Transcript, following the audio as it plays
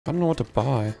I don't know what to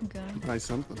buy. Okay. Buy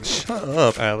something. Shut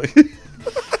up, Allie.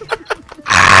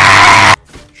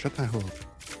 Shut that hole.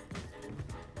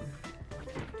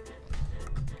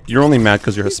 You're only mad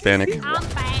because you're Hispanic. I'm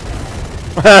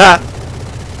back.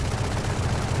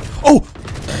 Oh!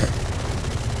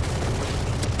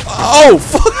 Oh,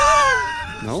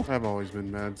 fuck! No? I've always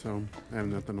been mad, so I have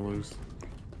nothing to lose.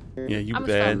 Yeah, you I'm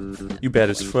bad. You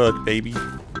bad as fuck, baby.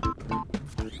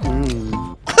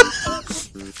 Mm.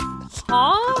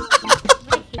 Huh?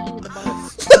 I hate you the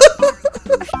most.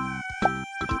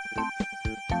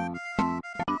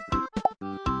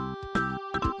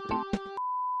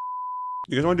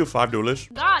 You guys want to do 5 duelists?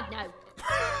 God, no.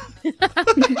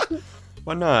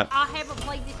 Why not? I haven't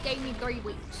played this game in 3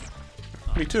 weeks.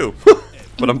 Me too.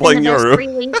 But I'm playing Yoru.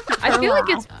 I feel like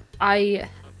it's I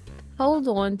held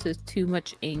on to too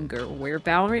much anger where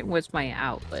Valorant was my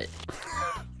outlet.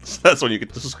 That's when you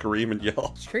get to scream and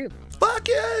yell. It's true. Fuck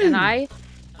you! And I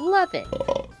love it.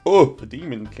 Oh, the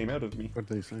demon came out of me. What'd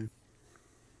they say?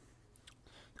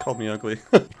 Called me ugly.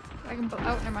 I can.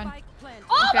 Oh, never mind.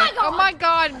 Oh Okay. my god! Oh my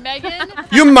god, Megan!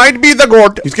 You might be the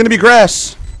goat. He's gonna be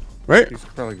grass. Right? He's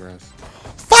probably grass.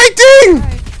 Fighting!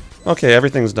 Right. Okay,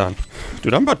 everything's done.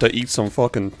 Dude, I'm about to eat some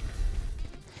fucking...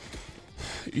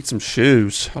 Eat some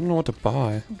shoes. I don't know what to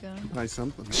buy. Okay. Buy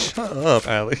something. Shut up,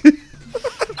 Allie.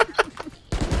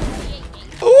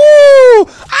 Ooh!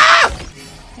 Ah!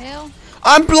 Hell.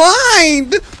 I'm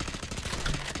blind!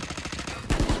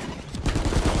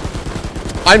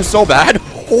 I'm so bad.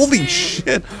 Holy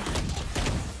shit.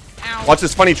 Ow. Watch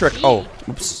this funny trick. Oh,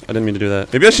 oops. I didn't mean to do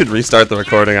that. Maybe I should restart the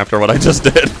recording after what I just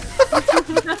did.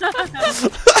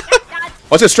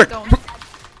 Watch this trick. Don't.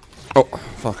 Oh,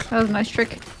 fuck. That was a nice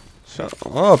trick. Shut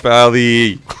up,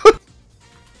 Allie.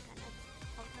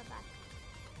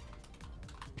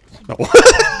 No.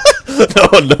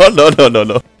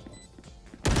 No.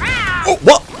 Oh,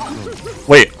 what?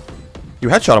 Wait. You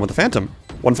headshot him with the Phantom.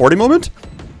 140 moment?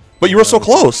 But you were so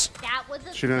close. That was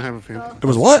a She didn't have a phantom. It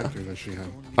was what? Factor that she had.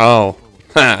 Oh.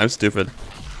 I'm stupid.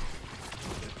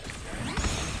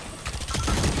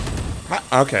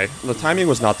 Okay. The timing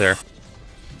was not there.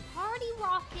 party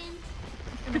rocking.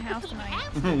 In the house tonight.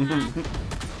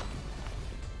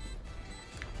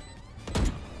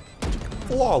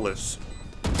 Flawless.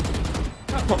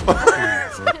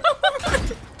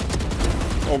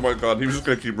 Oh my god, he was just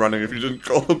gonna keep running if you didn't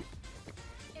call him.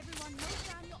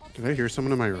 Did I hear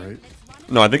someone on my right?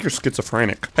 No, I think you're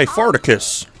schizophrenic. Hey,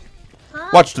 Farticus.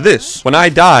 Watch this. When I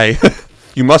die,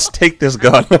 you must take this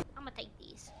gun. I'm gonna take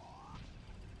these.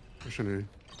 Pushing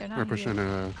They're a... not We're pushing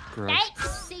a garage.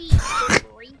 Let's see.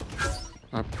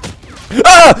 Up.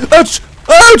 Ah! Ouch!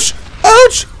 Ouch!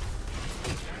 Ouch!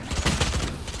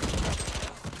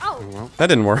 Oh Oh, well. That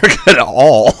didn't work at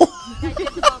all. guys did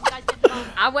the bomb, guys did the bomb.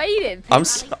 I waited. I'm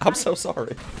so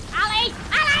sorry. Ali!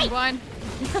 Ali! One.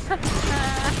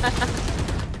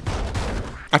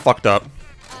 I fucked up.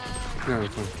 No,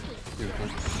 it's fine. Yeah, it's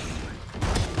fine.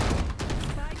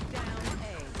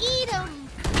 Eat 'em!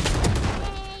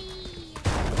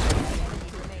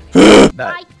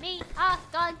 That. Bite me a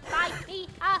gun, bite me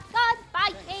a gun,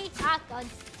 bite me a gun.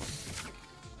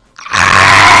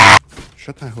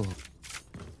 Shut that hole.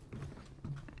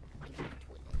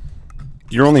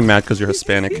 You're only mad because you're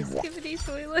Hispanic. Skippity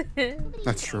toilet.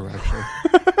 That's true, actually.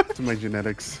 It's in my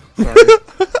genetics. Sorry.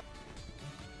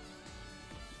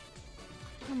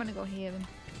 I'm gonna go here.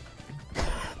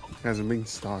 Hasn't been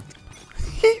stalked.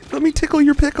 Let me tickle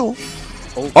your pickle.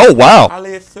 Oh wow.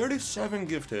 Ali, 37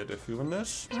 gifted. If you win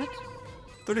this. What?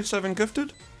 37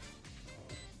 gifted?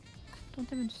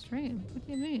 Don't even stream. What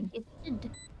do you mean? It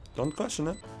did. Don't question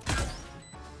it.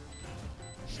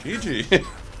 GG.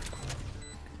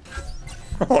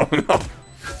 Oh no.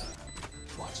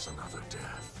 What's another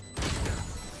death?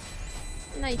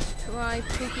 Nice try,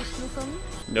 Pookie Snookum.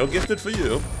 No gifted for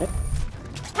you.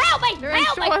 Help me! They're in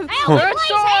Help me! short. Help me! They're in Please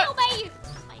short. help me!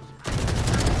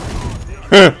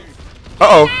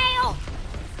 Uh-oh.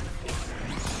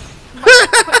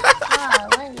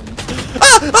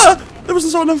 Help! There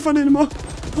wasn't so enough fun anymore.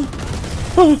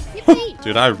 Yippee!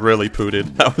 Dude, I really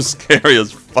pooted. That was scary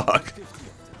as fuck.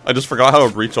 I just forgot how a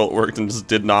breach ult worked and just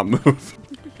did not move.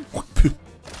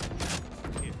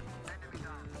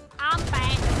 I'm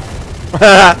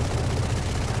back.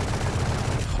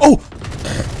 Oh!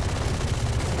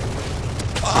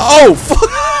 Oh, fuck!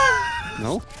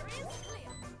 No?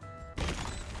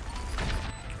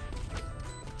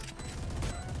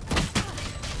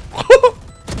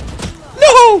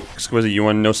 No! Exquisite, you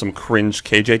want to know some cringe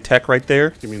KJ tech right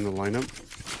there? You mean the lineup?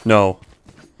 No.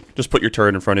 Just put your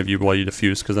turret in front of you while you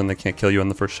defuse, because then they can't kill you on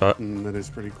the first shot. That is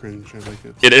pretty cringe. I like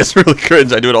it. It is really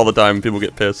cringe. I do it all the time. People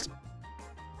get pissed.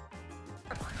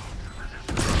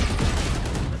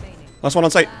 Last one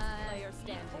on site.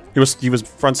 He was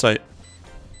front sight.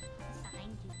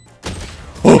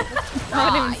 I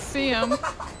didn't even see him.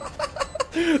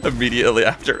 Immediately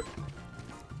after.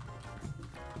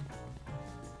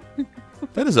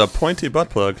 That is a pointy butt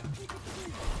plug.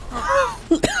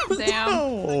 Damn.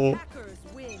 Oh.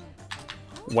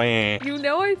 Wah. You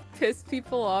know I piss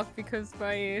people off because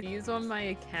my views on my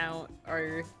account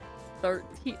are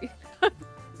 13.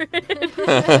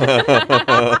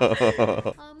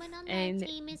 And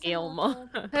Elma.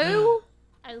 Who?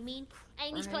 I mean,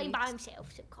 and he's playing by himself,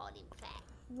 so call him fat.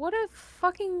 What a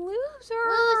fucking loser!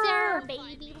 Loser,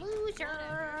 baby,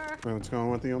 loser. Wait, what's going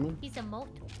on with the Omen? He's a motor.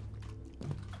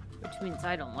 Which means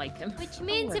I don't like him. Which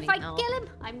means if Already I know. kill him,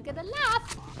 I'm gonna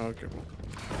laugh. Okay.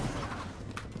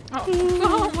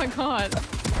 Oh my god.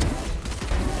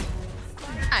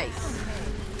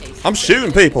 Nice. I'm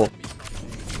shooting people.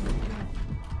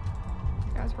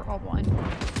 Guys, we're all blind.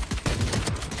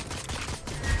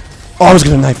 Oh, I was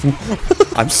gonna knife him.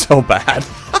 I'm so bad.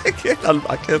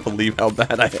 I can't believe how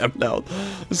bad I am now.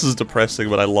 This is depressing,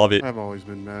 but I love it. I've always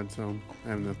been bad, so I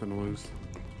have nothing to lose.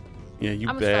 Yeah, you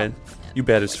I'm a bad. You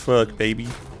bad as fuck, baby.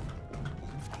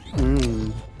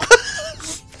 Mm.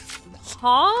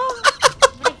 Huh?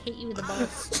 I'm gonna hit you with the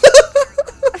most.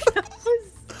 That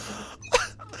was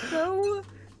so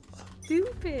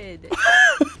stupid.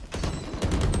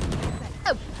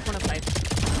 Oh, 105.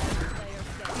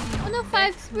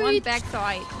 105 One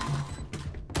backside.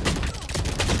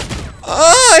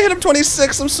 Ah, I hit him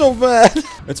 26. I'm so bad.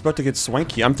 It's about to get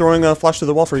swanky. I'm throwing a flash to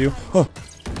the wall for you. Oh.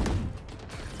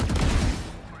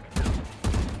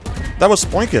 That was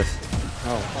Spoinketh.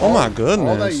 Oh my goodness.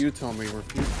 All that you tell me,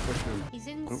 refuse to push him. He's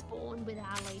in spawn with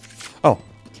Ali. Oh,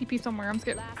 TP somewhere. I'm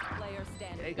scared.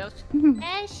 There he goes.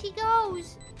 There she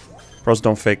goes. bros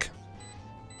don't fake.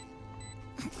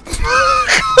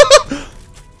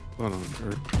 Hold on,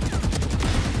 Kurt.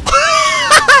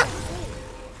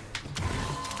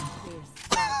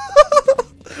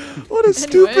 What a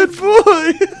stupid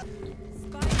boy.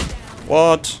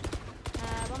 What?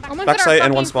 Oh my Backside god,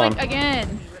 and one fucking spawn. flank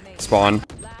again. Spawn.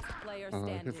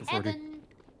 Hit for 40. Evan.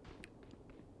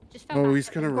 Just fell Oh, back. he's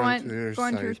gonna run to the other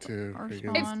Going to side too. our Pretty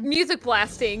spawn. good. It's music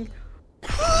blasting.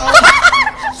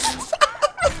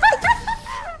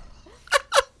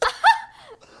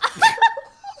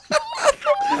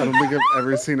 I don't think I've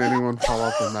ever seen anyone fall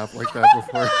off the map like that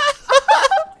before.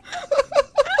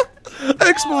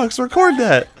 Xbox, record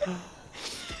that.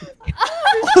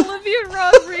 Olivia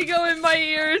Rodrigo in my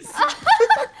ears.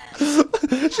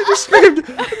 She just screamed.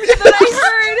 Then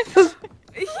I heard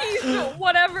he's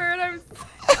whatever, and I'm.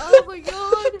 Oh my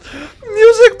god.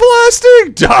 Music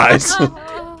blasting dies.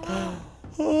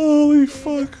 Holy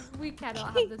fuck. We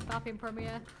cannot have this stopping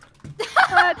premiere.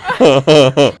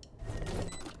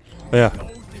 Yeah.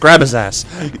 Grab his ass.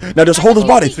 Now just hold his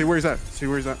body. See where's that? See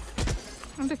where's that?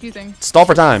 I'm defusing. Stall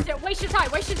for time. Don't waste your time.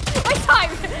 Waste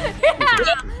time.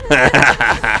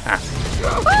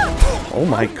 Oh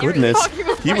my goodness.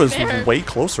 He was there. way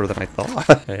closer than I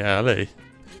thought. Hey, Ali.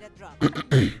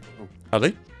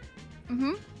 Ali?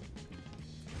 Mm-hmm.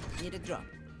 Need a drop.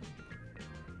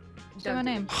 Say my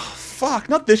name. Fuck,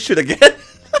 not this shit again.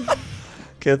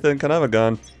 Kithan, can I have a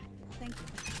gun?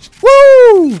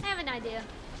 Woo! I have an idea.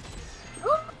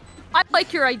 I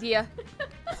like your idea.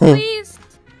 Please.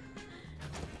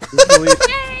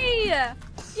 Yay!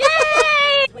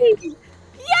 Yay!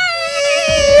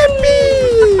 Yay!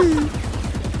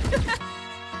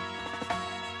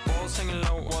 Balls singing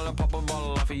low while I pop a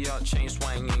bottle off of your chain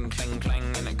swinging, clang clang,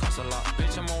 and it costs a lot.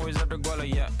 Bitch, I'm always at the guala,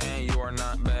 yeah, and you are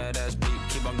not badass beat.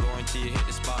 Keep on going till you hit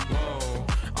the spot. Whoa,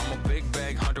 I'm a big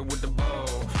bag hunter with the bow.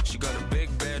 She got a big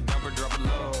bed, number drop it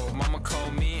low. Mama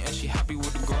called me and she happy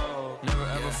with the grow. Never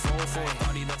ever fall for a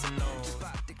body that's a no.